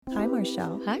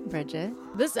Marshall. Hi, Bridget.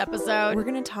 This episode, We're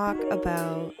going to talk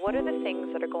about what are the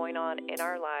things that are going on in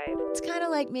our lives? it's kind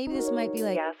of like maybe this might be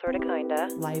like, Yeah, sort of, kinda.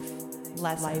 life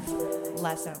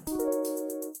lesson.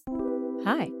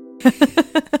 hi.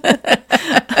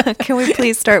 Can we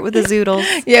please start with the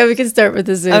zoodles? Yeah, we can start with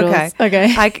the zoodles.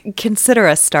 Okay. I consider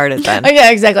us started then. Oh,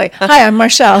 yeah, exactly. Hi, I'm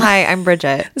Marshall. Hi, I'm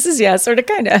Bridget. This is Yeah, sort of,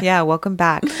 kind of. Yeah, welcome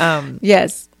back.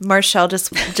 Yes. Marshall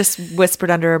just whispered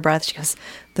under her breath. She goes,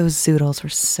 "Those zoodles were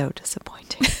so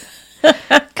disappointing."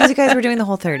 Because you guys were doing the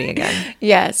Whole30 again.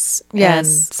 Yes. And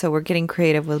Yes. so we're getting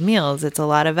creative with meals. It's a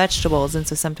lot of vegetables. And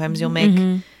so sometimes you'll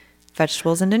make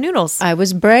vegetables into noodles. I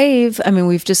was brave. I mean,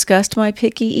 we've discussed my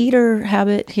picky eater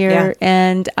habit here, Yeah.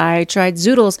 and I tried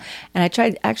zoodles, and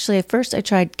at first I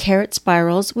tried carrot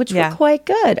spirals, which Yeah. were quite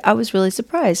good. I was really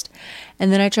surprised.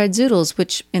 And then I tried zoodles,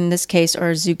 which in this case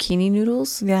are zucchini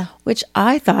noodles, Yeah. which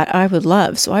I thought I would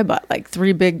love. So I bought like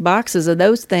 3 big boxes of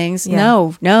those things. Yeah.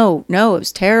 No, it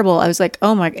was terrible. I was like,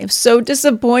 oh my, it was so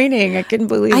disappointing. I couldn't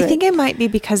believe it. I think it might be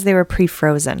because they were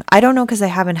pre-frozen. I don't know because I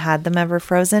haven't had them ever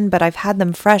frozen, but I've had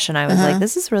them fresh and I was like,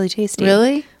 this is really tasty.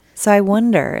 Really? So I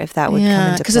wonder if that would come into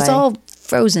play. Because it's all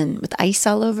frozen with ice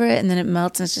all over it, and then it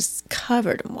melts and it's just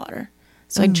covered in water.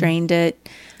 So I drained it.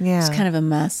 Yeah. It's kind of a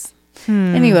mess.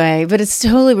 Anyway, but I'm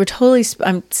still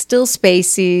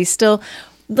spacey,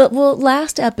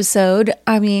 last episode,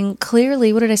 I mean,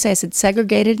 clearly, what did I say? I said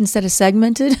segregated instead of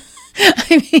segmented.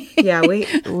 I mean, Yeah,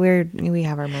 we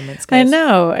have our moments, I guys.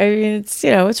 know. I mean,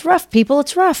 it's rough, people.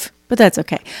 It's rough, but that's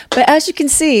okay. But as you can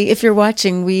see, if you're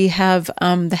watching, we have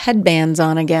the headbands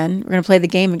on again. We're going to play the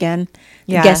game again,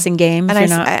 the guessing game. And if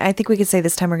you're not, I think we could say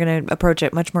this time we're going to approach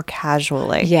it much more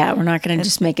casually. yeah, we're not going to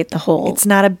just make it the whole. It's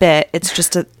not a bit. It's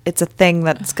just it's a thing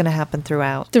that's going to happen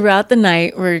throughout. Throughout the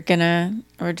night, we're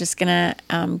just gonna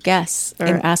guess or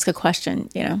ask a question.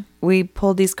 We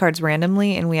pulled these cards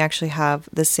randomly, and we actually have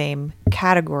the same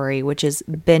category, which is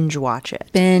binge watch it.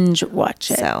 Binge watch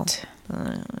it. So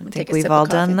I Take think a we've sip all of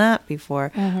done coffee. that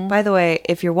before. By the way,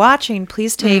 if you're watching,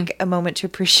 please take a moment to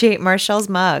appreciate Marshall's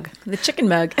mug. The chicken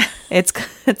mug. It's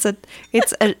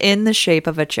in the shape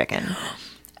of a chicken.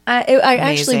 I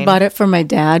actually Amazing. bought it for my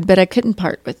dad, but I couldn't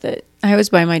part with it. I always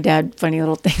buy my dad funny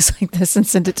little things like this and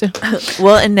send it to him.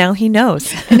 Well, and now he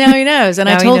knows. And now he knows. And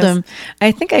Now I he told knows. him,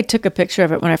 I think I took a picture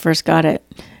of it when I first got it.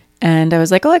 And I was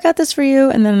like, oh, I got this for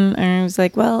you. And then I was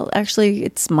like, well, actually,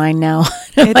 it's mine now.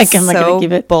 It's like, I'm not so going to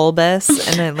keep it. bulbous,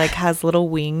 and it like has little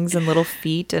wings and little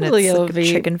feet, and Little it's yellow like a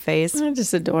feet. chicken face. I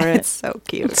just adore it. It's so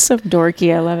cute. It's so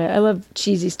dorky. I love it. I love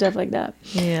cheesy stuff like that.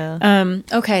 Yeah.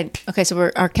 Okay. So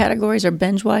our categories are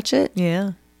binge watch it.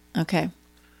 Yeah. Okay.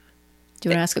 Do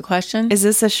you want to ask a question? Is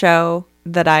this a show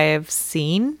that I have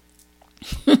seen?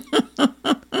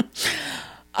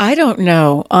 I don't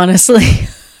know, honestly.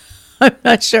 I'm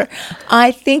not sure.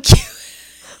 I think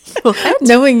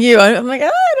knowing you, I'm like, oh,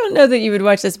 I don't know that you would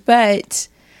watch this, but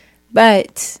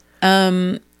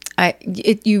I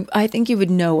think you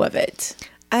would know of it.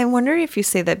 I wonder if you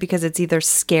say that because it's either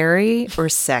scary or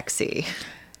sexy.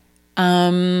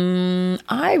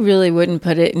 I really wouldn't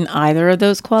put it in either of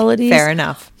those qualities. Fair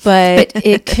enough. But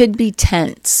it could be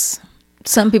tense.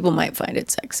 Some people might find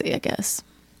it sexy, I guess.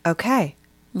 Okay.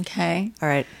 Okay. All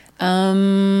right.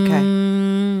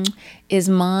 Okay. Is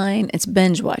mine? It's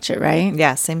binge watch it, right?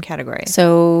 Yeah, same category.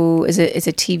 So is it? It's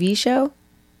a TV show.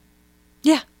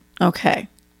 Yeah. Okay.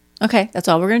 Okay. That's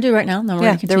all we're gonna do right now. Then we're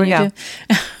Yeah, gonna there we continue.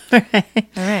 go. All right.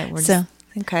 All right. We're So-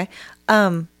 okay.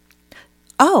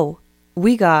 Oh,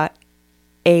 we got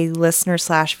a listener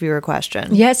 / viewer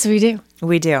question. Yes, we do.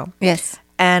 We do. Yes.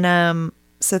 And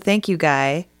so thank you,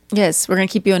 Guy. Yes, we're gonna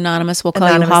keep you anonymous. We'll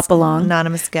call you Hop Along.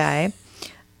 Anonymous Guy.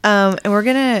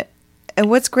 And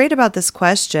what's great about this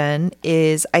question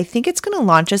is I think it's going to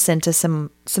launch us into some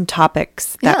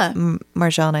topics that Yeah.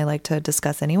 Marshall and I like to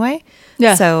discuss anyway.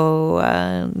 Yeah. So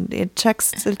it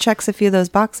checks a few of those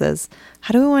boxes.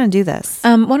 How do we want to do this?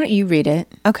 Why don't you read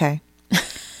it? Okay.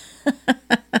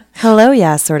 Hello,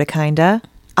 yeah, sorta, kinda.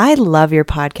 I love your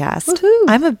podcast. Woohoo.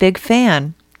 I'm a big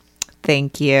fan.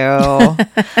 Thank you.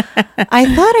 I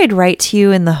thought I'd write to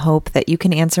you in the hope that you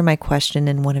can answer my question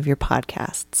in one of your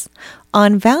podcasts.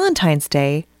 On Valentine's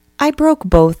Day, I broke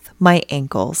both my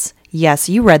ankles. Yes,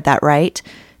 you read that right.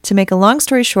 To make a long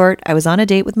story short, I was on a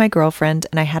date with my girlfriend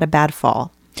and I had a bad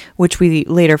fall, which we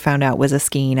later found out was a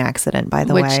skiing accident, by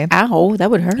the way. Ow,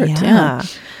 that would hurt. Yeah.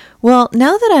 Well,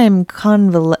 now that I'm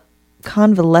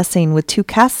convalescing with 2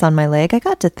 casts on my leg, I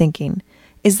got to thinking,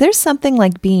 is there something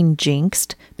like being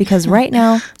jinxed? Because right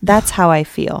now, that's how I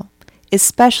feel,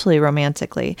 especially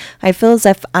romantically. I feel as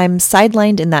if I'm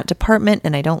sidelined in that department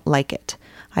and I don't like it.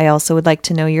 I also would like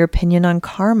to know your opinion on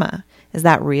karma. Is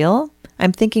that real?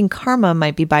 I'm thinking karma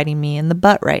might be biting me in the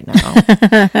butt right now.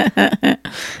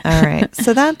 All right.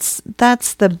 So that's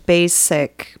the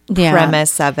basic Yeah.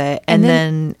 premise of it. And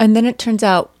then it turns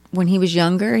out when he was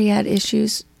younger, he had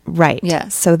issues. right. Yeah.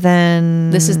 So then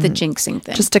This is the jinxing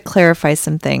thing. just to clarify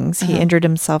some things, he injured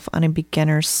himself on a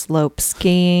beginner slope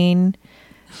skiing.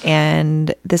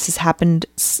 And this has happened,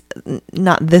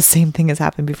 not the same thing has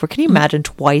happened before. Can you imagine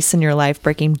twice in your life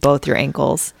breaking both your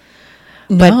ankles?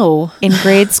 no. In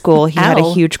grade school, he had a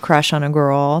Ow. huge crush on a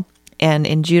girl. And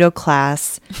in judo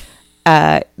class,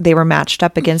 they were matched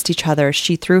up against each other.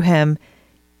 She threw him.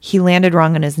 He landed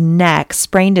wrong on his neck,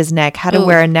 sprained his neck, had to Ooh.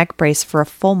 wear a neck brace for a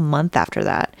full month after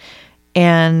that.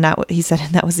 And he said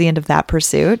that was the end of that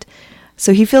pursuit.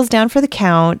 So he feels down for the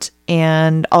count.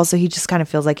 And also he just kind of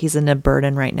feels like he's in a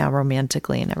burden right now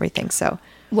romantically and everything. So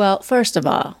Well, first of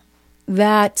all,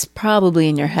 that's probably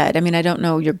in your head. I mean, I don't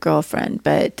know your girlfriend,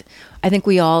 but I think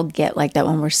we all get like that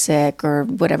when we're sick or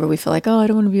whatever. We feel like, oh, I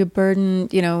don't want to be a burden,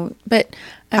 but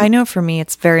I know for me,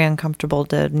 it's very uncomfortable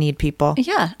to need people.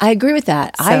 yeah, I agree with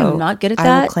that. I So am not good at I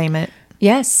that. will claim it.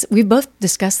 Yes, we both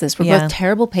discussed this. We're Yeah. both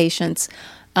terrible patients.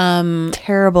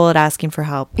 Terrible at asking for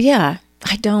help. Yeah,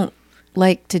 I don't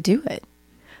like to do it.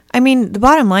 I mean, the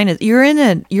bottom line is you're in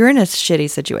a shitty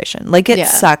situation. Like it Yeah.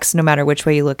 sucks no matter which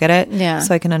way you look at it. Yeah.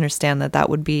 So I can understand that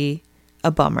would be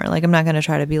a bummer. Like I'm not going to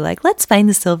try to be like, let's find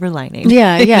the silver lining.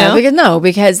 Yeah, You yeah. know?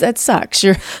 Because that sucks.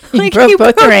 You Like, broke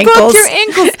both your ankles. Both your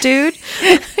ankles, dude.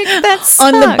 Like, that sucks.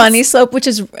 On the bunny slope, which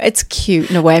is it's cute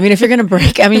in a way. I mean, if you're gonna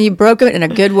break, I mean, you broke it in a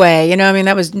good way. I mean,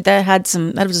 that was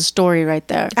a story right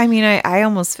there. I mean, I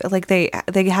almost feel like they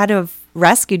had to have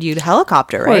rescued you to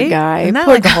helicopter, Poor right? guy. Isn't that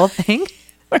Poor like the guy. whole thing?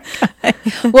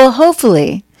 Well,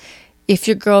 hopefully, if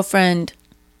your girlfriend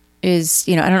is,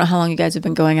 I don't know how long you guys have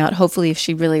been going out. Hopefully, if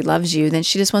she really loves you, then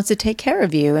she just wants to take care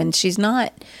of you, and she's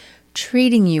not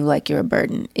treating you like you're a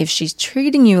burden. If she's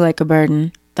treating you like a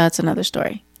burden, that's another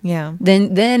story. Yeah.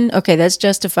 Then okay, that's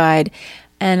justified,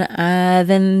 and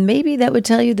then maybe that would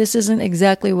tell you this isn't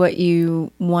exactly what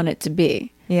you want it to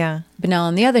be. Yeah. But now,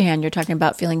 on the other hand, you're talking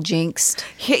about feeling jinxed.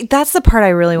 Hey, that's the part I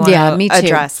really want Yeah, to me too.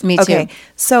 address. Me too. Okay,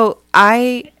 so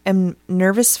I am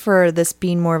nervous for this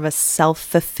being more of a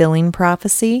self-fulfilling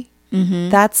prophecy.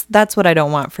 Mm-hmm. That's what I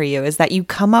don't want for you, is that you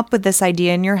come up with this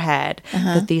idea in your head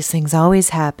that these things always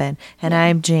happen and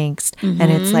I'm jinxed. And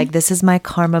it's like, this is my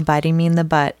karma biting me in the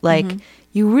butt. Like,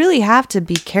 you really have to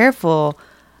be careful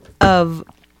of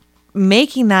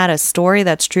making that a story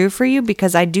that's true for you,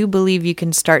 because I do believe you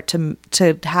can start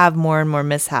to have more and more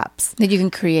mishaps. That you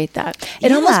can create that.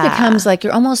 It almost Yeah. becomes like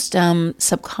you're almost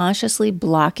subconsciously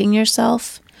blocking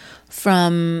yourself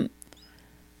from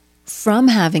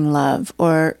having love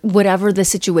or whatever the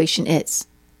situation is.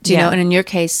 Do you Yeah. know? And in your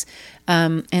case,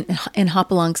 in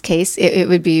Hopalong's case, it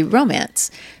would be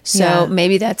romance. So Yeah.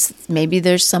 maybe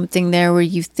there's something there where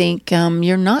you think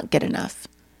you're not good enough.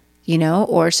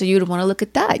 Or so you'd want to look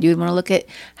at that. You'd want to look at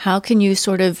how can you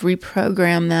sort of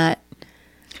reprogram that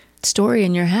story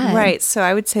in your head. Right. So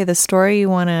I would say the story you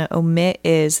want to omit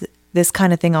is this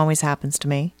kind of thing always happens to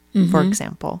me, for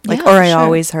example. Like, Yeah, or I sure.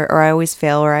 always hurt, or I always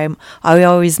fail, or I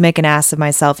always make an ass of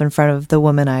myself in front of the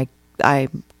woman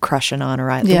I'm crushing on,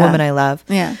 or the Yeah. woman I love.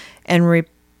 Yeah. And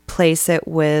replace it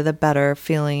with a better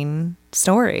feeling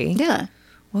story. Yeah.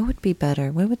 What would be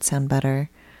better? What would sound better?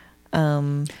 I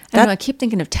don't know. I keep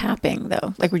thinking of tapping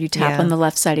though, like where you tap Yeah. on the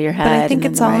left side of your head. But I think and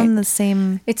then it's the all right. in the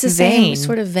same It's the vein. same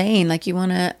sort of vein. Like you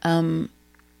want to,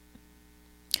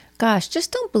 gosh,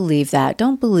 just don't believe that.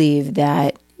 Don't believe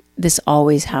that this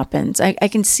always happens. I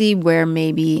can see where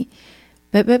maybe,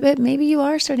 but maybe you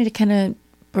are starting to kind of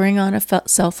bring on a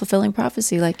self-fulfilling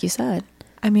prophecy, like you said.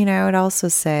 I mean, I would also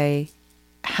say,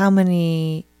 how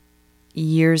many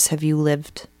years have you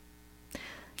lived?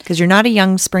 Because you're not a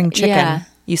young spring chicken. Yeah.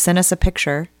 You sent us a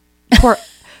picture.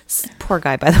 Poor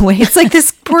guy, by the way. It's like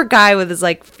this poor guy with his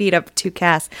like feet up 2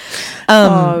 casts. It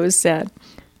was sad.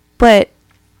 But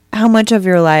how much of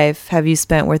your life have you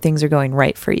spent where things are going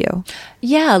right for you?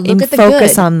 Yeah, look And at the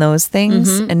focus good. on those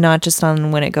things and not just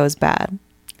on when it goes bad.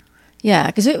 Yeah,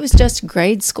 because it was just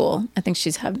grade school. I think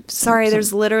she's had. Sorry,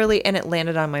 there's literally, and it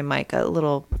landed on my mic, a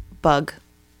little bug.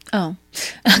 Oh,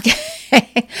 okay.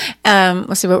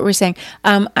 Let's see what were we saying.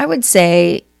 I would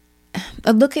say,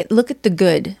 look at the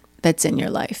good that's in your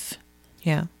life.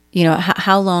 Yeah.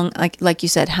 How long, like you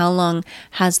said, how long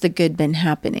has the good been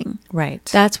happening? Right.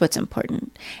 That's what's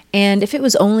important. And if it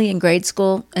was only in grade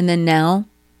school and then now,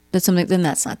 then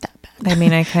that's not that bad. I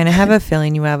mean, I kind of have a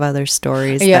feeling you have other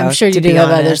stories. Yeah, though, I'm sure you to do be have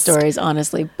other honest. stories,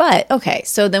 honestly. But okay,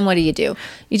 so then what do?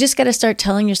 You just got to start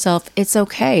telling yourself it's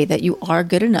okay that you are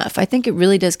good enough. I think it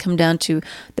really does come down to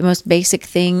the most basic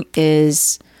thing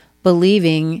is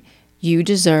believing you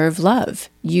deserve love.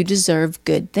 You deserve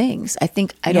good things. I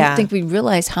don't Yeah. think we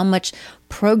realize how much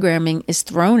programming is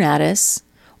thrown at us,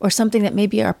 or something that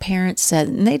maybe our parents said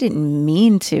and they didn't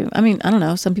mean to. I mean, I don't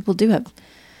know. Some people do have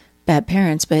bad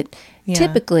parents, but Yeah.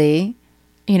 typically,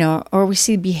 you know, or we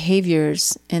see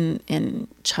behaviors in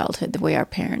childhood, the way our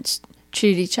parents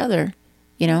treat each other,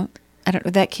 you know, I don't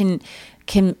know, that can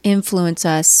influence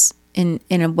us in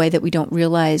a way that we don't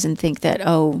realize, and think that,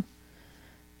 oh,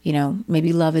 you know,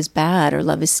 maybe love is bad, or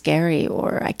love is scary,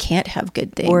 or I can't have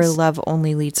good things. Or love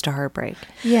only leads to heartbreak.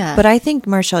 Yeah. But I think,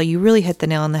 Marshall, you really hit the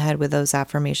nail on the head with those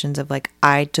affirmations of like,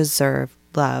 I deserve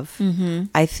love. Mm-hmm.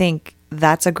 I think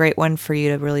that's a great one for you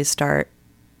to really start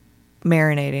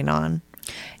marinating on.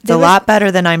 It's a lot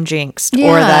better than I'm jinxed, or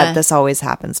Yeah. that this always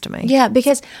happens to me. Yeah,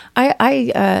 because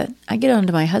I get on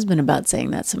to my husband about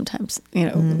saying that sometimes. You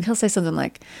know, he'll say something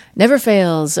like "never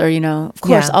fails," or, you know, of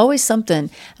course, Yeah. always something. I'm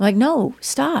like, no,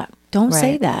 stop, don't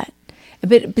say Right. that.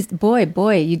 But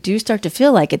boy, you do start to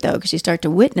feel like it though, because you start to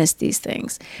witness these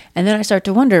things, and then I start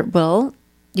to wonder, well,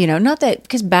 you know, not that,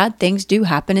 because bad things do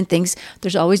happen, and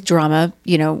there's always drama,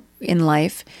 you know, in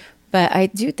life. But I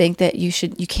do think that you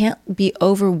can't be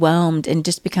overwhelmed and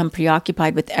just become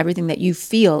preoccupied with everything that you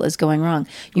feel is going wrong.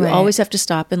 You Right. always have to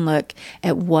stop and look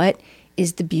at what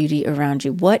is the beauty around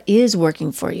you. What is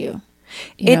working for you?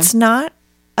 You It's not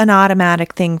an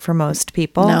automatic thing for most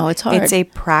people. No, it's hard. It's a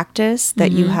practice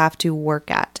that you have to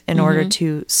work at in order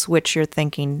to switch your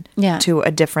thinking Yeah. to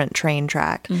a different train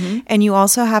track. And you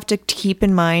also have to keep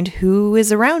in mind who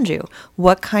is around you.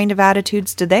 What kind of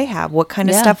attitudes do they have? What kind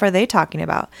of Yeah. stuff are they talking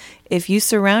about? If you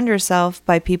surround yourself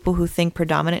by people who think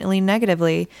predominantly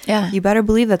negatively, Yeah. you better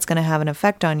believe that's going to have an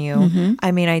effect on you.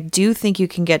 I mean, I do think you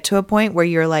can get to a point where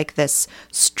you're like this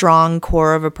strong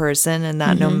core of a person, and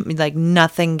that like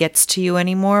nothing gets to you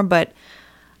anymore. But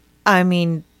I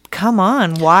mean, come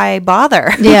on, why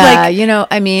bother? Yeah, Like, you know,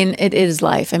 I mean, it is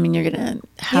life. I mean, you're gonna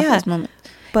have Yeah, those moments.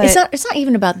 but- It's not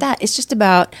even about that. It's just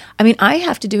about. I mean, I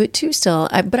have to do it too still,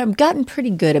 but I've gotten pretty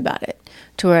good about it,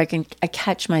 to where I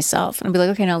catch myself and I'll be like,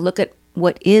 okay, now look at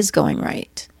what is going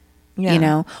right. Yeah. You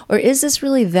know, or is this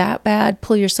really that bad?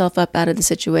 Pull yourself up out of the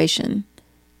situation,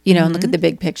 you know, and look at the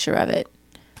big picture of it.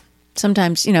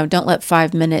 Sometimes, you know, don't let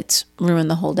 5 minutes ruin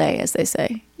the whole day, as they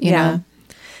say. You know.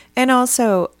 And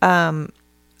also,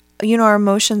 you know, our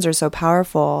emotions are so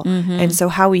powerful. And so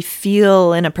how we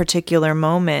feel in a particular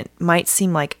moment might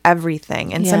seem like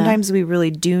everything. And Yeah. sometimes we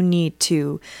really do need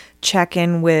to check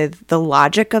in with the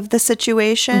logic of the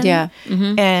situation. Yeah.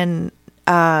 And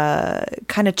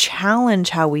kind of challenge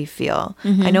how we feel.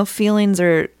 I know feelings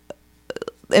are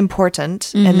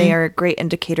important and they are great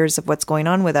indicators of what's going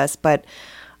on with us, but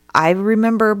I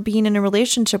remember being in a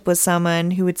relationship with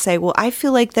someone who would say, well, I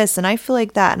feel like this and I feel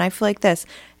like that and I feel like this.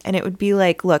 And it would be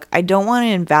like, look, I don't want to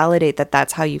invalidate that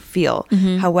that's how you feel.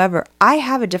 However, I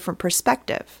have a different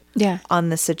perspective Yeah. on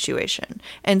the situation.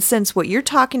 And since what you're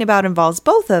talking about involves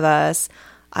both of us,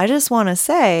 I just want to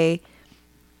say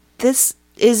this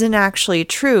isn't actually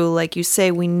true. Like you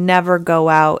say, we never go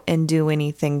out and do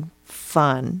anything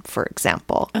fun, for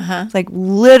example. Like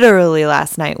literally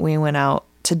last night we went out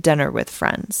to dinner with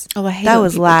friends. Oh, I hate that when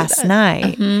was people do last that.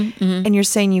 night. And you're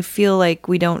saying you feel like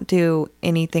we don't do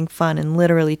anything fun, and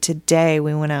literally today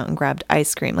we went out and grabbed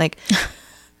ice cream. Like,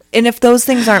 and if those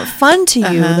things aren't fun to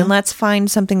you, then let's find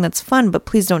something that's fun. But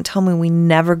please don't tell me we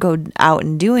never go out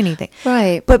and do anything.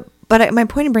 Right. But my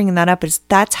point in bringing that up is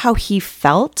that's how he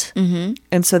felt.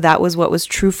 And so that was what was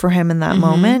true for him in that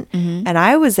moment. And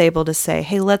I was able to say,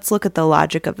 hey, let's look at the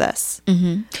logic of this.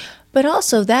 But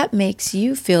also that makes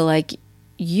you feel like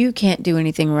you can't do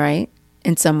anything right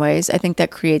in some ways. I think that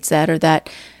creates that, or that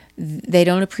they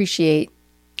don't appreciate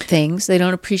things. They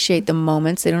don't appreciate the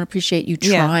moments. They don't appreciate you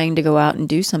Yeah. trying to go out and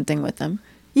do something with them.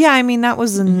 Yeah, I mean that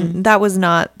was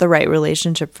not the right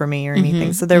relationship for me or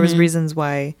anything. So there was reasons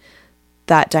why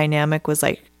that dynamic was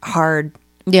like hard,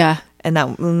 Yeah. and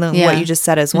that Yeah. what you just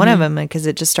said is one of them, because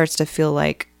it just starts to feel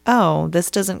like, oh,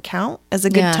 this doesn't count as a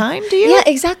good time to you. Yeah,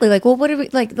 exactly. Like, well, what do we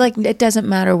like it doesn't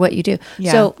matter what you do.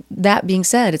 Yeah. So that being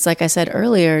said, it's like I said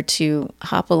earlier, to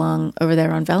hop along over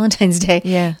there on Valentine's Day.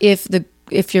 Yeah.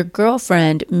 If your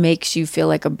girlfriend makes you feel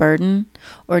like a burden,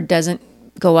 or doesn't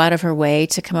go out of her way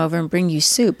to come over and bring you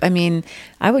soup, I mean,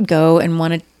 I would go and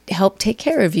want to help take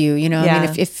care of you. You know, I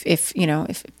mean, Yeah. if you know,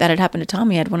 if that had happened to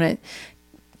Tommy, I'd want to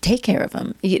take care of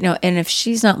him. You know, and if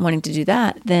she's not wanting to do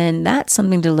that, then that's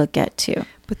something to look at too.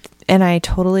 And I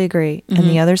totally agree. And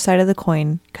the other side of the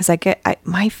coin, because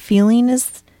my feeling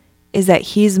is that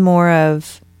he's more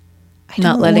of, I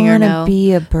Not don't letting her wanna know.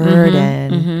 be a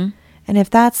burden. And if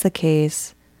that's the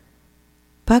case,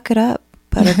 buck it up.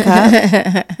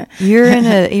 Buttercup, you're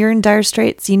in dire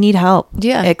straits. You need help.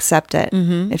 Yeah. Accept it.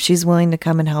 If she's willing to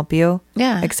come and help you,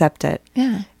 Yeah. accept it.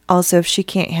 Yeah. Also, if she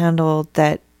can't handle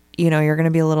that, you're going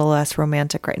to be a little less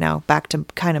romantic right now, back to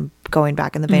kind of going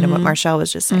back in the vein of what Marshall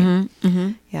was just saying.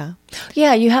 Yeah.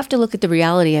 Yeah, you have to look at the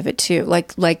reality of it too.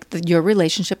 Your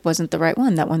relationship wasn't the right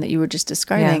one, that one that you were just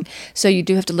describing. Yeah. So you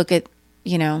do have to look at,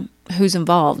 who's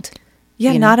involved.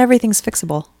 Yeah, not everything's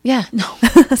fixable. Yeah, no.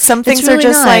 Some things really are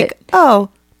just not. like, oh,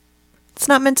 it's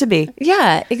not meant to be.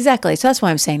 Yeah, exactly. So that's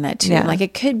why I'm saying that too. Yeah. Like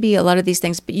it could be a lot of these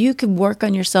things, but you could work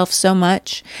on yourself so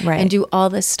much Right. and do all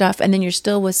this stuff. And then you're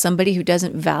still with somebody who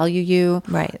doesn't value you,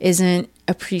 Right. isn't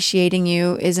appreciating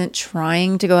you, isn't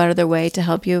trying to go out of their way to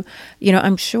help you.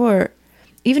 I'm sure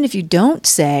even if you don't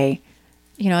say,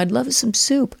 I'd love some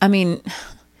soup. I mean,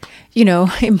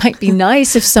 it might be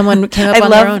nice if someone came up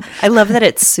on their own. I love that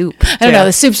it's soup. I don't know.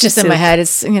 The soup's just in my soup. head.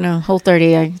 It's,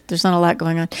 Whole30. There's not a lot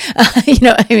going on.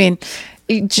 I mean,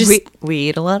 it just, We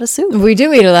eat a lot of soup. we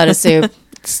do eat a lot of soup.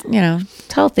 It's,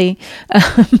 it's healthy.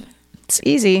 It's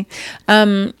easy.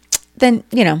 Then,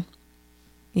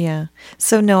 Yeah.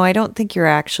 So no, I don't think you're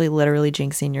actually literally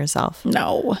jinxing yourself.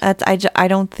 no. I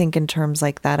don't think in terms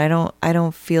like that. I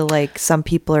don't feel like some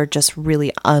people are just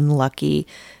really unlucky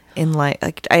in life.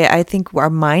 Like I think our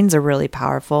minds are really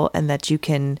powerful, and that you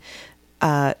can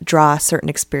draw certain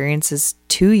experiences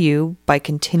to you by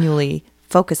continually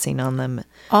focusing on them.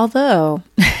 Although,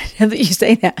 now that you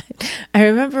say that, I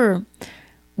remember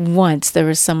once there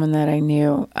was someone that I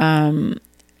knew.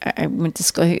 I went to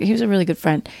school. He was a really good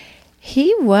friend.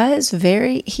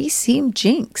 He seemed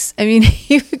jinx. I mean,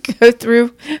 he would go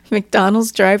through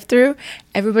McDonald's drive-through.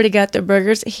 Everybody got their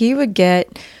burgers. He would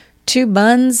get 2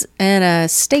 buns and a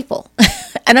staple.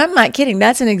 And I'm not kidding.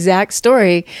 That's an exact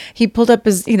story. He pulled up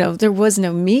his, there was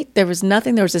no meat. There was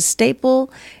nothing. There was a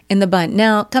staple in the bun.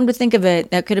 Now, come to think of it,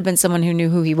 that could have been someone who knew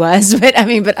who he was. But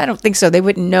I don't think so. They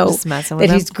wouldn't know Just messing with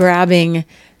that him. he's grabbing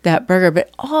that burger. But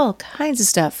all kinds of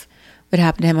stuff would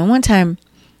happen to him. And one time,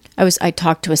 I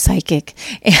talked to a psychic,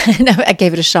 and I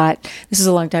gave it a shot. This is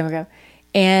a long time ago.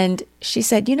 And she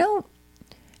said, and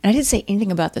I didn't say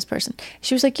anything about this person.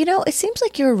 She was like, it seems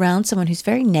like you're around someone who's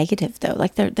very negative, though.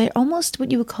 Like they're almost what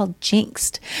you would call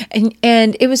jinxed. And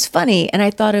it was funny. And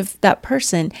I thought of that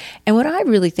person. And what I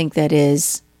really think that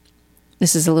is,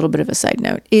 this is a little bit of a side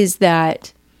note, is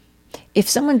that if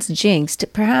someone's jinxed,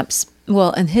 perhaps,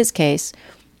 well, in his case,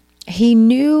 he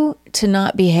knew to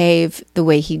not behave the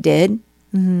way he did,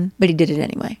 but he did it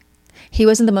anyway. He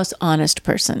wasn't the most honest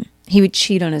person. He would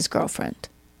cheat on his girlfriend.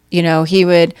 He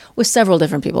would, with several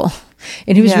different people.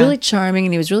 And he was really charming,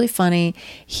 and he was really funny.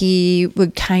 He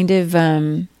would kind of,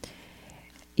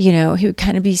 he would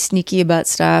kind of be sneaky about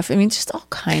stuff. I mean, just all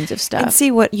kinds of stuff. And see,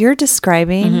 what you're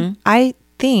describing, I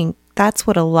think that's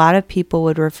what a lot of people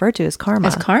would refer to as karma.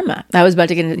 As karma. I was about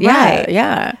to get into, Right.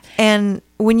 yeah. And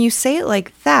when you say it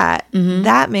like that,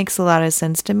 that makes a lot of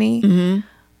sense to me.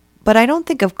 But I don't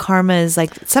think of karma as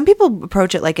like, some people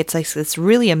approach it like it's like this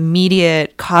really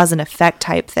immediate cause and effect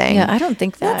type thing. Yeah, I don't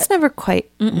think that. That's never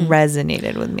quite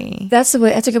resonated with me. That's a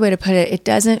good way to put it. It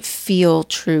doesn't feel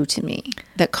true to me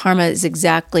that karma is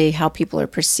exactly how people are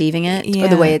perceiving it, or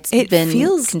the way it's been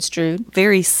feels construed.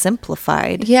 very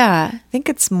simplified. Yeah. I think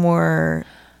it's more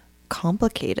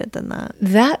complicated than that.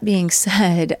 That being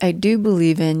said, I do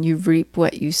believe in you reap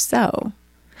what you sow.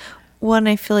 Well, and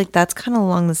I feel like that's kind of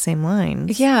along the same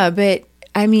lines. Yeah, but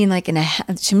I mean, like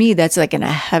to me, that's like in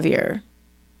a heavier,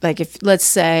 like if, let's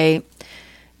say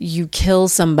you kill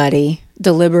somebody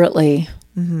deliberately,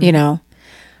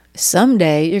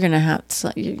 someday you're going to have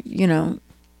to,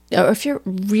 or if you're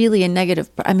really a negative,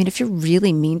 if you're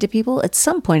really mean to people, at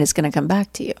some point it's going to come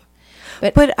back to you.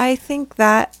 But I think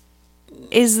that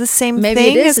is the same Maybe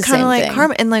thing. it is It's the kind of same like thing.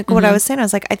 karma. And like what I was saying, I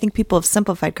was like, I think people have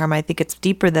simplified karma. I think it's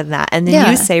deeper than that. And then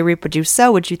you say reproduce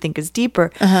sow, which you think is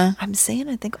deeper. I'm saying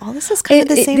I think all this is kind of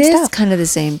the same It is stuff. kind of the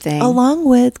same thing. Along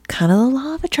with kind of the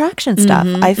law of attraction stuff.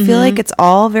 I feel like it's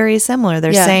all very similar.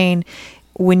 They're saying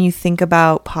when you think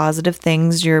about positive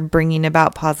things, you're bringing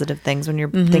about positive things. When you're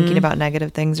thinking about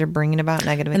negative things, you're bringing about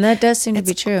negative. And that does seem to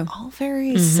be true. All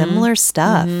very similar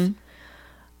stuff.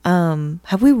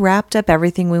 Have we wrapped up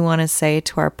everything we want to say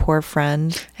to our poor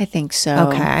friend? I think so.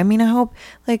 Okay. I mean, I hope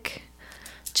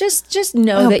Just I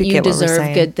know hope that you you get what we're deserve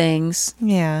saying. good things.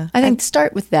 yeah. I think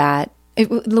start with that.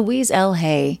 Louise L.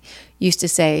 Hay used to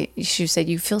say, she said,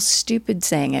 you feel stupid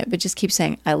saying it, but just keep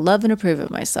saying, I love and approve of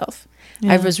myself.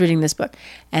 I was reading this book,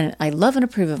 and I love and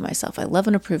approve of myself. I love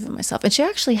and approve of myself. And she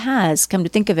actually has, come to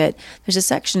think of it, there's a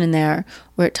section in there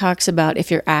where it talks about if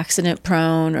you're accident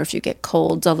prone or if you get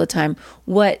colds all the time,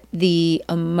 what the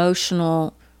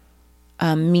emotional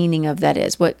meaning of that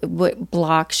is, what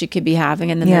block she could be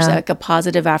having, and then there's Yeah. like a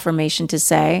positive affirmation to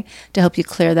say to help you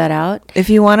clear that out. If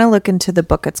you want to look into the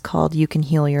book, it's called "You Can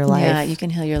Heal Your Life." Yeah, you can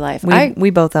heal your life. We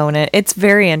both own it. It's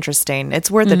very interesting.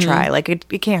 It's worth a try. Like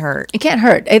it can't hurt. It can't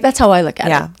hurt. That's how I look at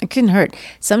Yeah. it. It couldn't hurt.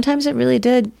 Sometimes it really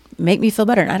did make me feel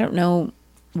better, and I don't know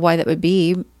why that would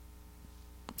be.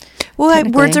 Well,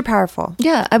 Technically. words are powerful.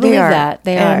 Yeah, I believe that.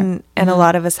 They are. and a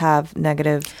lot of us have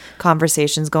negative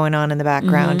conversations going on in the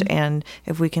background, and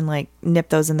if we can like nip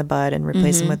those in the bud and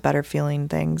replace them with better feeling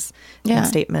things Yeah. and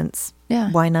statements,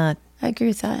 Yeah. why not? I agree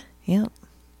with that. Yeah.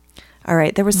 All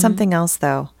right. There was something else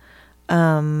though.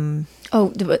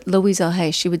 But Louise L. Hay,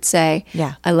 she would say,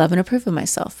 Yeah. I love and approve of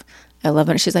myself. I love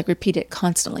it. She's like, repeat it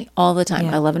constantly, all the time.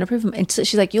 Yeah. I love and approve of myself. And so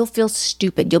she's like, you'll feel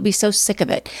stupid. You'll be so sick of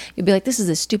it. You'll be like, this is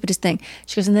the stupidest thing.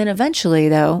 She goes, and then eventually,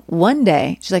 though, one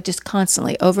day, she's like, just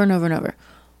constantly, over and over and over.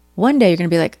 One day, you're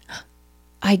going to be like,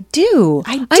 I do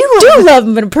love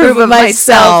and approve of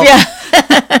myself. Yeah.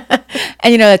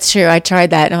 And that's true. I tried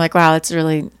that, and I'm like, wow, it's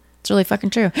really fucking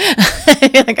true.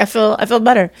 Like, I feel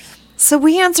better. So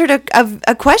we answered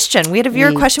a question. We had a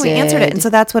viewer We question. We answered it. did. And so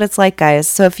that's what it's like, guys.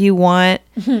 So if you want,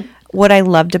 what I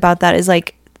loved about that is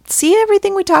like, see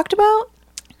everything we talked about?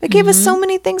 It gave us so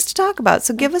many things to talk about.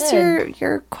 So give us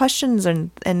your questions.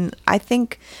 And I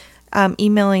think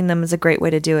emailing them is a great way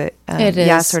to do it. It is.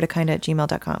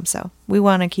 yasortakinda@gmail.com. So we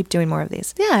want to keep doing more of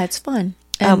these. Yeah, it's fun.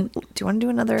 Do you want to do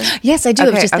another? Yes, I do. I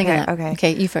was Okay, just thinking okay, that. okay.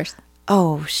 Okay, you first.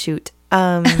 Oh, shoot.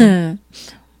 Okay.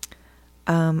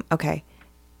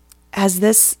 Is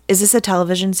this a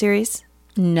television series?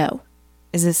 No.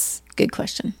 Is this Good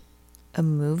question. a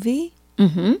movie?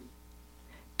 Mm-hmm.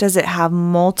 Does it have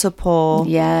multiple,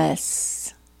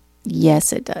 Yes.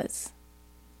 Yes, it does.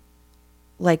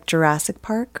 like Jurassic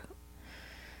Park?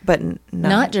 But no.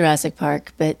 Not Jurassic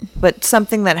Park, but But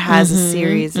something that has a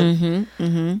series.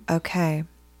 Okay.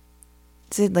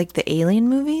 Is it like the Alien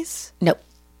movies? nope.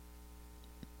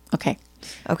 Okay.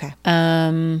 Okay.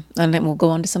 And then we'll go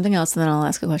on to something else, and then I'll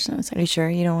ask a question in a Are second. you sure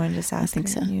you don't want to just ask? I think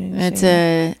so. You It's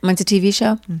say- mine's a TV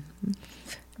show,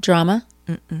 drama,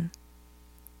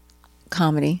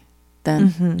 comedy.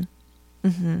 Then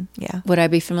yeah. would I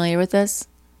be familiar with this?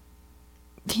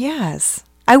 Yes.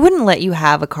 I wouldn't let you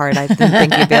have a card I didn't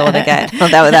think you'd be able to get. Oh,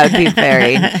 that would be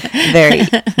very, very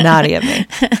naughty of me.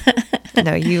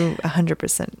 No, you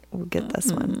 100% will get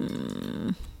this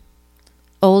one.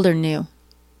 Old or new?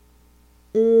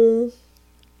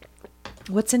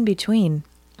 What's in between?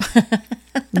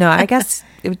 No, I guess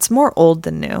it's more old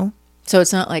than new. So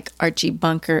it's not like Archie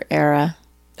Bunker era.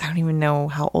 I don't even know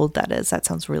how old that is. That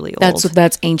sounds really old.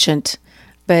 That's ancient.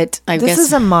 But I This guess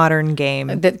is a modern game.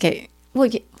 okay. Well,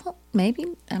 maybe.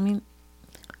 I mean,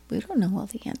 we don't know all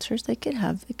the answers. They could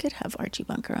have Archie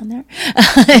Bunker on there,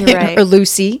 You're right. or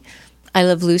Lucy. I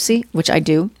love Lucy, which I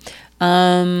do.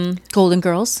 Golden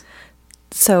Girls,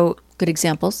 So good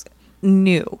examples.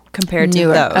 new compared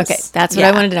Newer. to those. Okay, that's what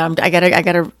I wanted to know. I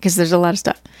gotta, because there's a lot of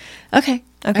stuff. Okay.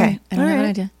 Okay. All right. I don't All have an right.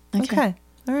 idea. Okay.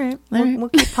 All right. All right. We'll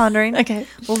keep pondering. Okay.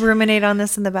 We'll ruminate on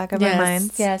this in the back of our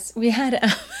minds. Yes, we had.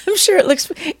 I'm sure it looks.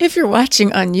 If you're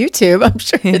watching on YouTube, I'm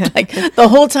sure it's like the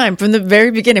whole time from the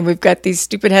very beginning, we've got these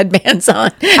stupid headbands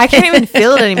on. I can't even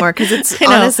feel it anymore because it's I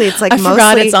know. honestly, it's like I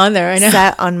forgot mostly it's on there. I know.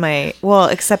 set on my, well,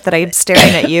 except that I'm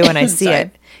staring at you and I see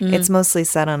it. It's mostly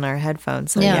set on our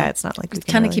headphones. So yeah, it's not like we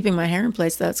can Kind of really- keeping my hair in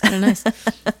place, though. It's kind of nice.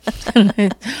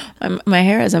 My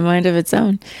hair has a mind of its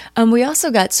own. We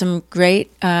also got some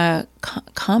great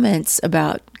comments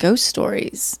about ghost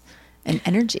stories and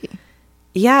energy.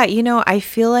 Yeah, I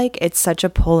feel like it's such a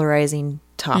polarizing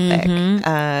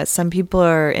topic. Some people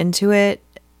are into it.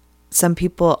 Some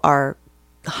people are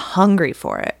hungry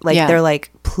for it. Like Yeah. they're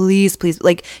like, please,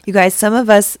 like you guys, some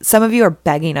of you are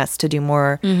begging us to do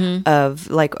more of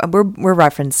like, we're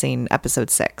referencing episode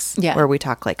 6 Yeah. where we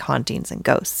talk like hauntings and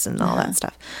ghosts and all that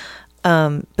stuff.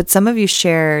 But some of you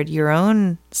shared your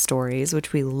own stories,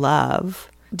 which we love.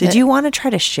 Did you want to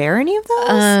try to share any of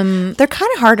those? They're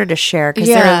kind of harder to share because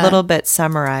they're Yeah. a little bit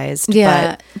summarized.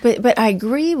 Yeah, but I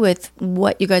agree with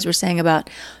what you guys were saying about.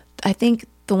 I think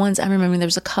the ones I'm remembering, there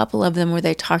was a couple of them where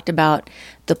they talked about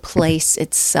the place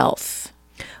itself.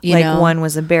 You Like know? one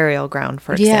was a burial ground,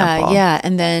 for example. Yeah,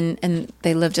 and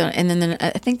they lived on, and then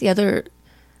I think the other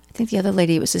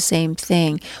lady, it was the same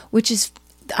thing, which is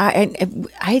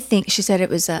I think she said it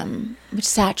was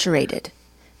saturated.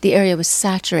 The area was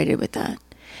saturated with that.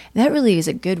 And that really is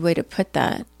a good way to put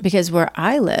that, because where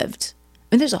I lived,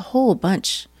 I mean, there's a whole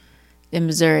bunch in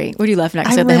Missouri. What are you laughing at?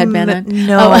 'Cause I have the headband on?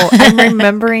 No, Oh. I'm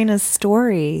remembering a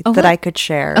story that what? I could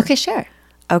share. Okay, sure.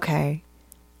 Okay.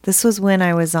 This was when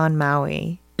I was on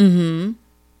Maui. Mm-hmm.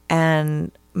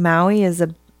 And Maui is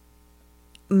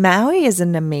Maui is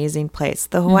an amazing place.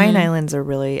 The Hawaiian Islands are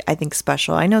really, I think,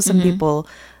 special. I know some people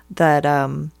that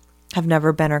have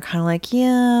never been are kind of like,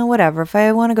 yeah, whatever. If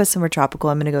I want to go somewhere tropical,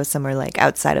 I'm going to go somewhere like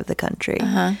outside of the country.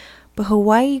 But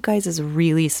Hawaii, you guys, is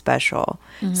really special.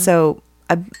 So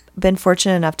I've been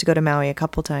fortunate enough to go to Maui a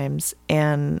couple times.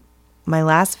 And my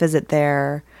last visit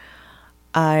there,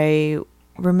 I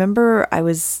remember I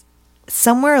was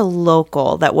somewhere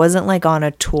local that wasn't like on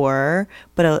a tour,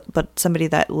 but somebody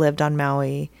that lived on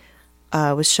Maui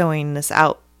was showing this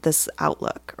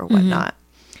outlook or whatnot.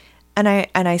 And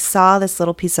I saw this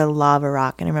little piece of lava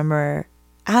rock, and I remember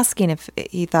asking if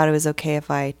he thought it was okay if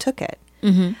I took it.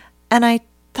 And I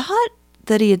thought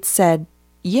that he had said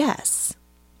yes.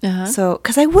 So,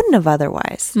 because I wouldn't have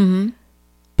otherwise.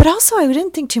 But also, I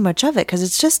didn't think too much of it because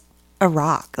it's just a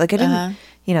rock. Like I didn't,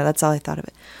 that's all I thought of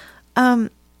it.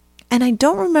 And I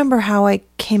don't remember how I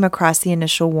came across the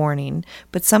initial warning,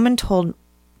 but someone told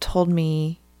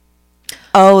me,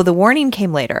 oh, the warning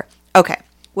came later. Okay.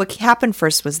 What happened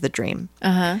first was the dream.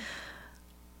 I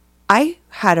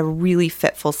had a really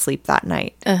fitful sleep that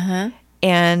night.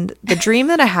 And the dream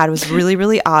that I had was really,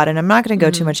 really odd. And I'm not going to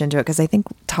go too much into it because I think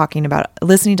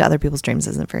listening to other people's dreams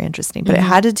isn't very interesting. But it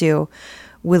had to do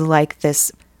with like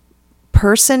this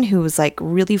person who was like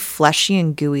really fleshy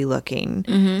and gooey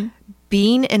looking,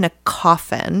 being in a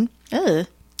coffin.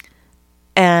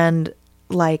 And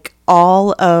like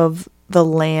all of the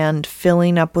land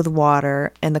filling up with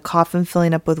water and the coffin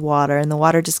filling up with water, and the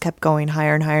water just kept going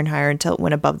higher and higher and higher until it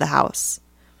went above the house.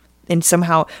 And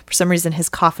somehow, for some reason, his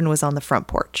coffin was on the front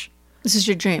porch. This is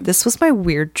your dream. This was my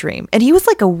weird dream. And he was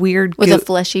like a weird... With a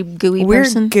fleshy, gooey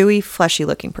person? Weird, gooey, fleshy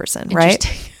looking person,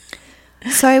 right?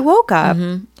 So I woke up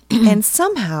and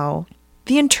somehow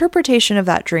the interpretation of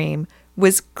that dream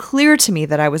was clear to me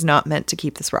that I was not meant to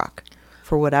keep this rock.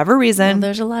 For whatever reason. Well,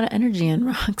 there's a lot of energy in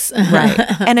rocks. Right.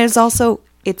 And it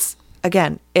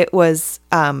was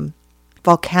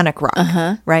volcanic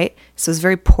rock, right? So it was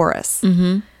very porous.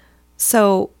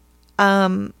 So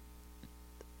I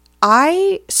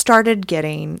started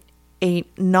getting a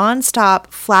nonstop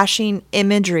flashing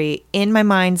imagery in my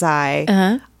mind's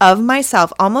eye of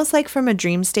myself, almost like from a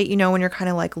dream state, when you're kind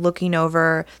of like looking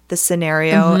over the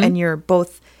scenario and you're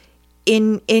both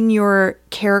in your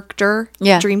character,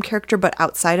 dream character, but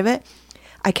outside of it.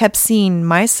 I kept seeing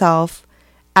myself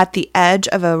at the edge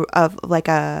of a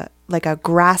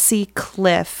grassy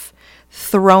cliff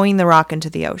throwing the rock into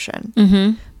the ocean.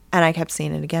 And I kept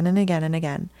seeing it again and again and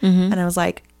again. And I was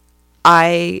like,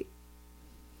 I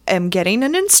am getting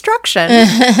an instruction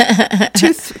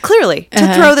to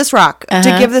throw this rock,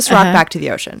 to give this rock back to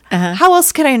the ocean. How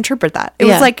else can I interpret that? It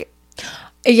was like,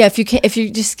 yeah,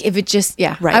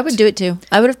 right. I would do it too.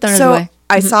 I would have thrown it away.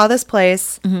 I saw this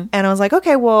place and I was like,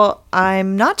 okay, well,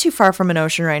 I'm not too far from an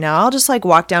ocean right now. I'll just like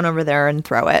walk down over there and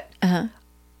throw it.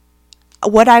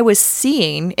 What I was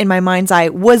seeing in my mind's eye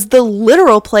was the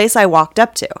literal place I walked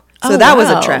up to. So that was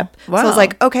a trip. Wow. So I was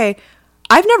like, okay,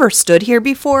 I've never stood here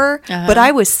before, but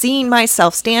I was seeing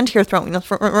myself stand here throwing.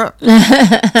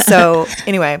 So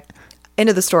anyway, end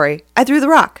of the story. I threw the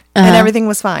rock and everything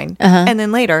was fine. And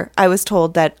then later I was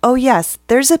told that, oh yes,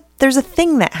 there's a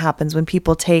thing that happens when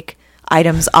people take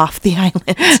items off the island,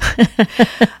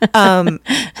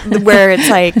 where it's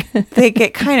like they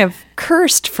get kind of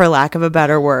cursed, for lack of a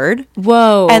better word.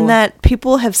 Whoa. And that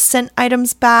people have sent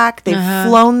items back, they've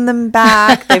flown them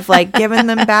back, they've like given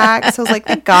them back. So I was like,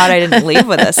 thank God I didn't leave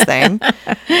with this thing.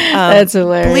 That's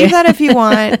hilarious. Believe that if you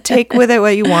want, take with it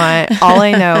what you want. All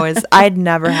I know is I'd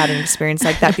never had an experience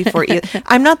like that before either.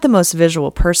 I'm not the most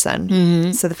visual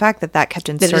person. So the fact that kept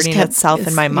inserting itself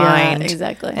in my mind,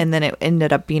 exactly. And then it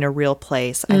ended up being a real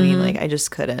place. I mean, like I just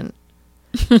couldn't.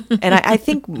 And I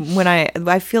think when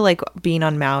I feel like being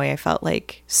on Maui, I felt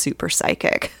like super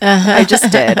psychic. I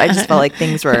just did. I just felt like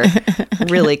things were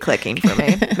really clicking for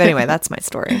me. But anyway, that's my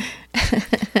story.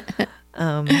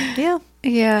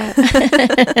 Yeah.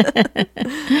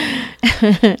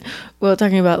 Well,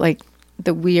 talking about like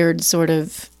the weird sort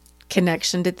of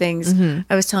connection to things,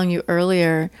 I was telling you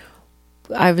earlier,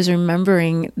 I was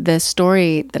remembering the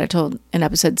story that I told in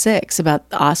episode 6 about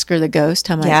Oscar the ghost,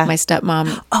 how my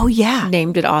stepmom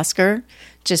named it Oscar,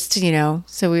 just to,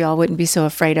 so we all wouldn't be so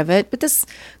afraid of it. But this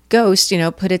ghost,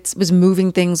 was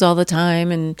moving things all the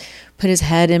time and put his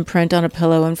head imprint on a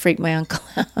pillow and freaked my uncle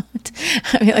out.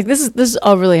 I mean, like this is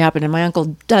all really happened, and my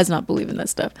uncle does not believe in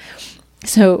this stuff.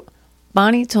 So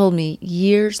Bonnie told me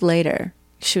years later,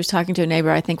 she was talking to a neighbor,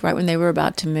 I think right when they were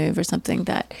about to move or something,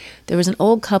 that there was an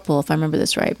old couple, if I remember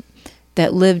this right,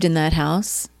 that lived in that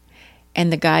house,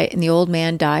 and the old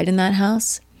man died in that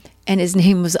house, and his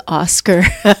name was Oscar.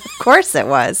 Of course it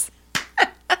was.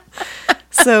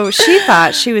 So she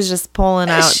thought she was just pulling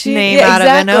out name out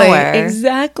of nowhere.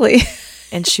 Exactly.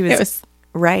 And she was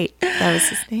right. That was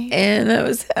his name. And that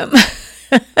was him.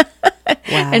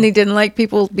 Wow. And he didn't like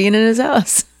people being in his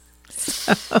house.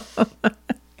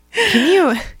 Can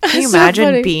you So imagine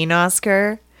funny. being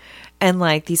Oscar and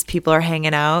like these people are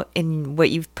hanging out in what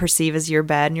you perceive as your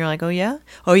bed and you're like, oh yeah,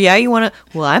 you want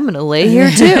to, well, I'm going to lay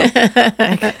here too.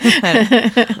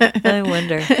 I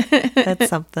wonder. That's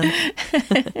something.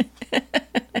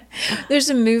 There's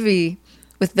a movie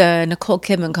with Nicole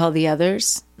Kidman called The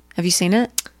Others. Have you seen it?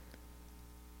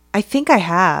 I think I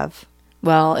have.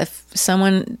 Well, if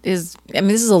someone is, I mean,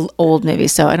 this is an old movie,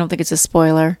 so I don't think it's a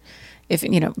spoiler. If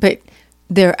you know, but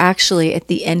they're actually at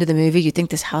the end of the movie. You think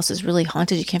this house is really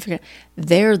haunted. You can't figure it out.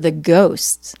 They're the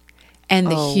ghosts, and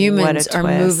the Oh, humans what a are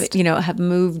moving. twist. You know, have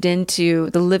moved into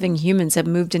the living humans have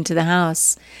moved into the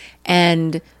house,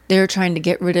 and they're trying to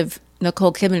get rid of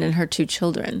Nicole Kidman and her 2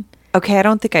 children. Okay, I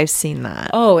don't think I've seen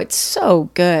that. Oh, it's so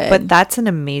good. But that's an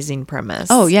amazing premise.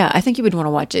 oh yeah, I think you would want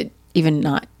to watch it. Even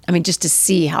not. I mean, just to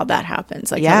see how that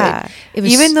happens. Like, Yeah. how it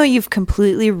was, Even though you've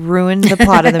completely ruined the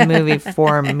plot of the movie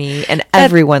for me and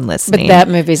everyone but listening. that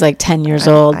movie's like 10 years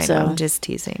old, I so know, I'm just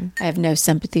teasing. I have no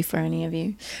sympathy for any of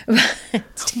you.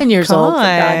 It's 10 years old, for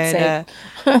God's sake.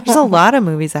 There's a lot of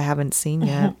movies I haven't seen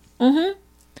yet.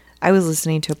 I was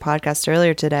listening to a podcast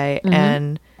earlier today,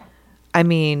 and I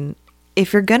mean,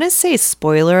 if you're going to say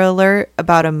spoiler alert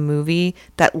about a movie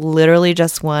that literally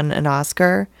just won an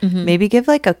Oscar, maybe give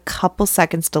like a couple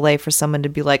seconds delay for someone to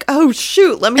be like, oh,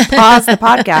 shoot, let me pause the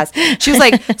podcast. She was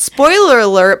like, spoiler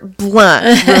alert,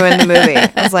 blunt, ruined the movie.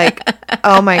 I was like,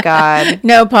 oh my God.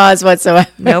 No pause whatsoever.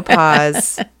 No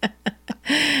pause. And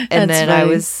That's then funny.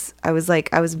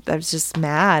 I was just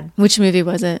mad. Which movie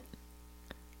was it?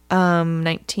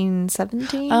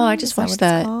 1917. Oh, I just Is that watched what it's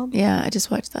that. called? Yeah, I just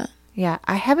watched that. Yeah,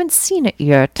 I haven't seen it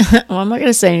yet. Well, I'm not going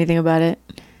to say anything about it.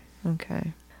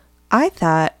 Okay. I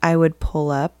thought I would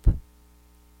pull up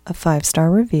a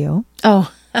 5-star review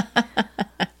Oh,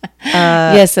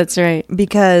 yes, that's right.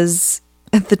 because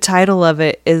the title of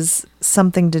it is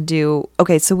something to do.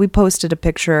 Okay, so we posted a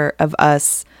picture of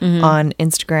us on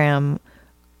Instagram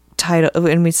title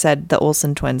and we said the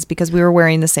Olsen twins because we were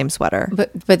wearing the same sweater.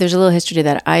 But there's a little history to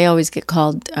that. I always get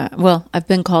called, I've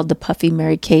been called the puffy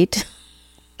Mary Kate.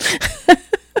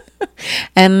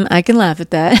 And I can laugh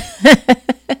at that.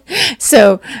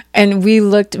 So, and we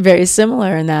looked very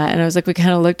similar in that. And I was like, we kind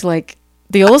of looked like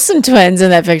the Olsen twins in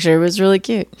that picture. It was really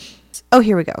cute. Oh,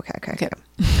 here we go. Okay.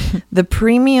 The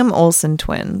Premium Olsen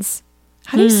twins.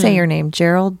 How do you say your name?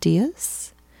 Gerald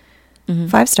Diaz?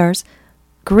 5 stars.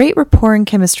 Great rapport and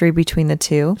chemistry between the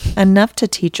two. Enough to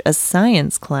teach a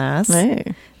science class.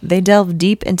 Hey, They delve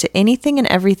deep into anything and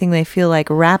everything they feel like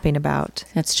rapping about.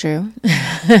 that's true.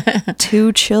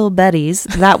 2 chill Bettys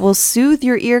that will soothe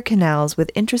your ear canals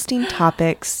with interesting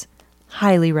topics.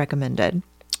 Highly recommended.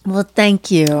 Well,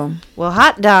 thank you. Well,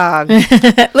 hot dog. Look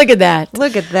at that.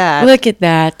 Look at that. Look at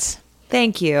that.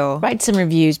 Thank you. Write some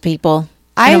reviews, people.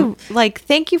 I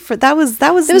thank you for that was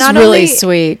It was not really only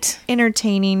sweet.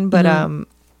 entertaining, but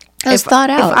It was thought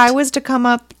out. If I was to come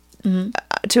up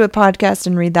to a podcast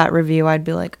and read that review, I'd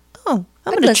be like, "Oh,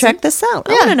 I'm going to listen. check this out.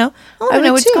 I Yeah. want to know. I want I to know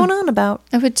would what's too. going on about."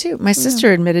 I would too. My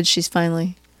sister admitted she's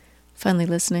finally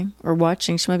listening or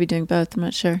watching. She might be doing both. I'm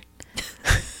not sure.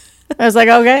 I was like,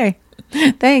 okay,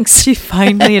 thanks. She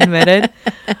finally admitted.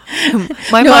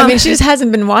 My No, mom. I mean, she just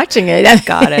hasn't been watching it.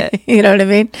 Got it. You know what I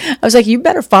mean? I was like, you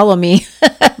better follow me.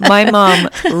 My mom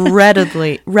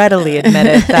readily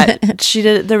admitted that she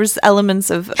did. There was elements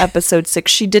of episode 6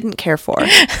 she didn't care for.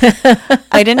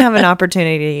 I didn't have an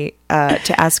opportunity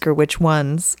to ask her which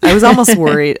ones. I was almost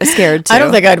scared too. I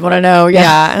don't think I'd want to know. Yeah.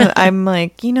 Yeah, I'm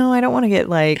like, I don't want to get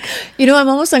like, You know, I'm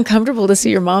almost uncomfortable to see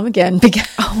your mom again because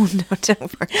oh no, don't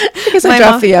worry. I My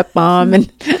dropped mom- the F bomb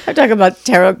and I talk about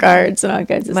tarot cards and all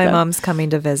kinds of My stuff. mom's coming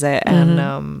to visit,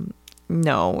 and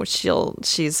no,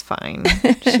 she's fine.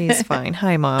 She's fine.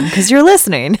 Hi, Mom, because you're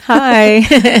listening. Hi.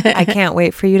 I can't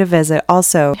wait for you to visit.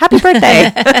 Also, happy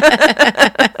birthday.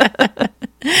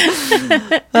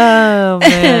 Oh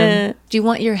man. Do you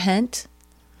want your hint?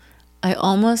 I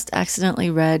almost accidentally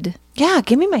read Yeah,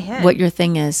 give me my head. what your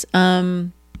thing is.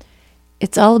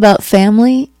 It's all about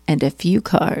family and a few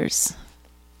cars.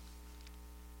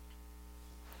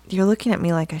 You're looking at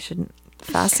me like I shouldn't.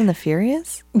 Fast and the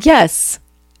Furious? Yes.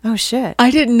 Oh shit.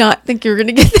 I did not think you were going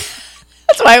to get that.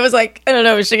 That's why I was like, I don't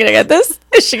know. Is she going to get this?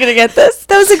 Is she going to get this?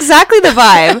 That was exactly the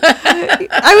vibe.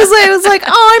 I was like,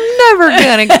 oh, I'm never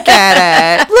gonna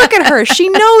get it. Look at her. She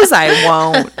knows I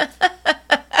won't.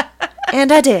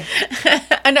 And I did.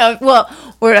 I know. Well,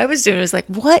 what I was doing was like,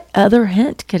 what other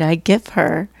hint could I give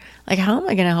her? Like, how am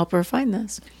I going to help her find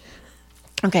this?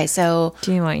 Okay, so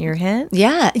Do you want your hint?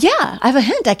 yeah, I have a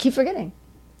hint. I keep forgetting.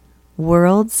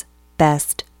 World's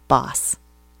best boss.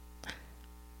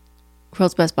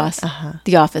 World's Best Boss.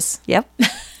 The Office. Yep.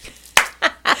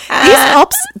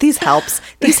 These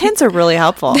hints are really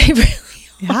helpful. They really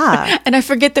Yeah. And I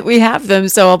forget that we have them,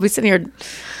 so I'll be sitting here.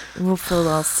 We'll feel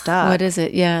all stuck. What is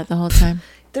it? Yeah, the whole time.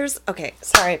 Okay,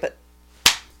 sorry, but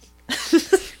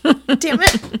damn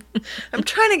it. I'm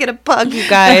trying to get a bug, you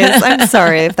guys. I'm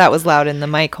sorry if that was loud in the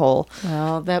mic hole.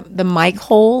 Well, the mic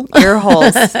hole. Ear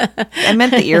holes. I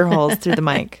meant the ear holes through the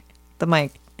mic. The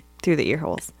mic through the ear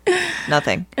holes.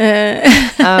 Nothing.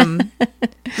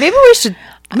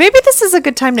 Maybe this is a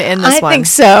good time to end this one. I think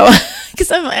so.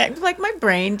 Because I'm like, my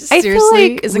brain just I feel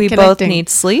seriously like isn't we connecting. both need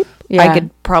sleep. Yeah. I could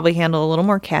probably handle a little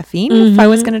more caffeine if I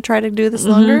was going to try to do this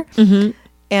longer.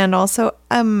 And also,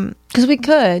 Because we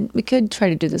could try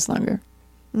to do this longer.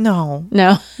 no,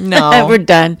 No. We're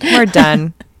done. we're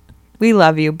done. We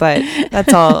love you, but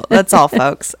that's all. That's all,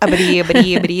 folks. Abadi,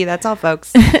 abadi, abadi. That's all,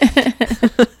 folks.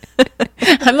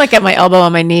 I'm like at my elbow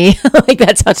on my knee. Like,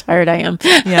 that's how tired I am.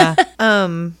 Yeah.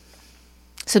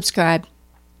 Subscribe.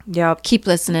 Yep. Keep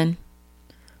listening.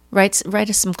 Write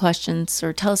us some questions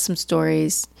or tell us some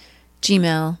stories.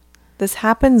 Gmail. This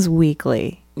happens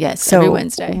weekly. Yes, So every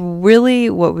Wednesday. really,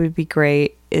 what would be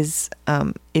great is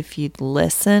if you'd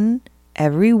listen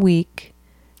every week,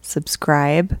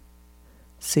 subscribe,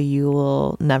 so you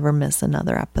will never miss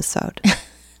another episode.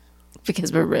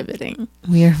 Because we're riveting.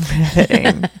 We are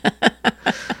riveting.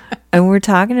 And we're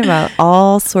talking about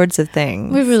all sorts of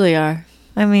things. We really are.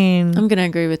 I mean, I'm going to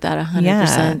agree with that 100%.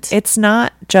 yeah, it's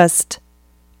not just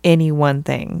any one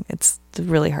thing. It's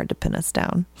really hard to pin us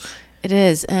down. It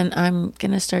is. And I'm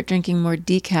going to start drinking more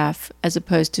decaf as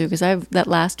opposed to, because that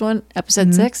last one,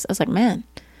 episode 6, I was like, man,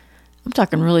 I'm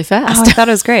talking really Oh, fast. I thought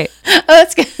it was great. Oh,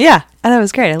 that's good. Yeah, I thought it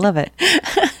was great. I love it.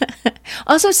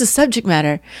 Also, it's the subject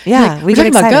matter. Yeah, Like, we we're get talking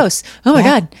about excited. ghosts. Oh my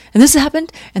Yeah. God. And this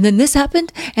happened. And then this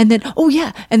happened. And then, oh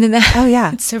yeah. And then that. Oh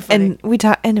yeah, It's so funny. And we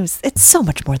talk, and it's so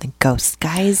much more than ghosts,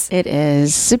 guys. It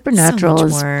is. Supernatural So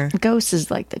much is, more. ghosts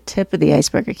is like the tip of the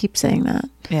iceberg. I keep saying that.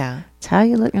 Yeah, It's how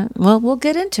you look at. Well, we'll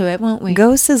get into it, won't we?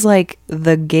 ghosts is like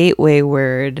the gateway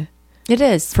word It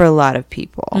is. for a lot of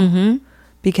people. Mm-hmm.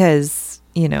 Because,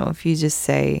 if you just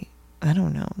say, I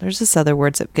don't know, there's just other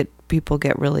words that people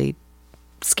get really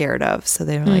scared of. So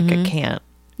they're like, I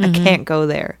can't go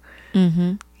there.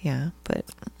 Mm-hmm. Yeah. But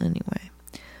anyway,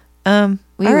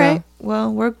 We all right.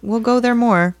 Well, we'll go there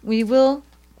more. We will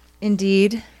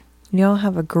indeed. Y'all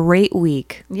have a great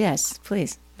week. Yes,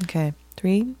 please. Okay.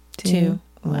 3, 2, Two,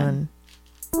 1.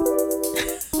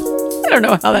 I don't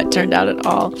know how that turned out at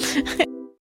all.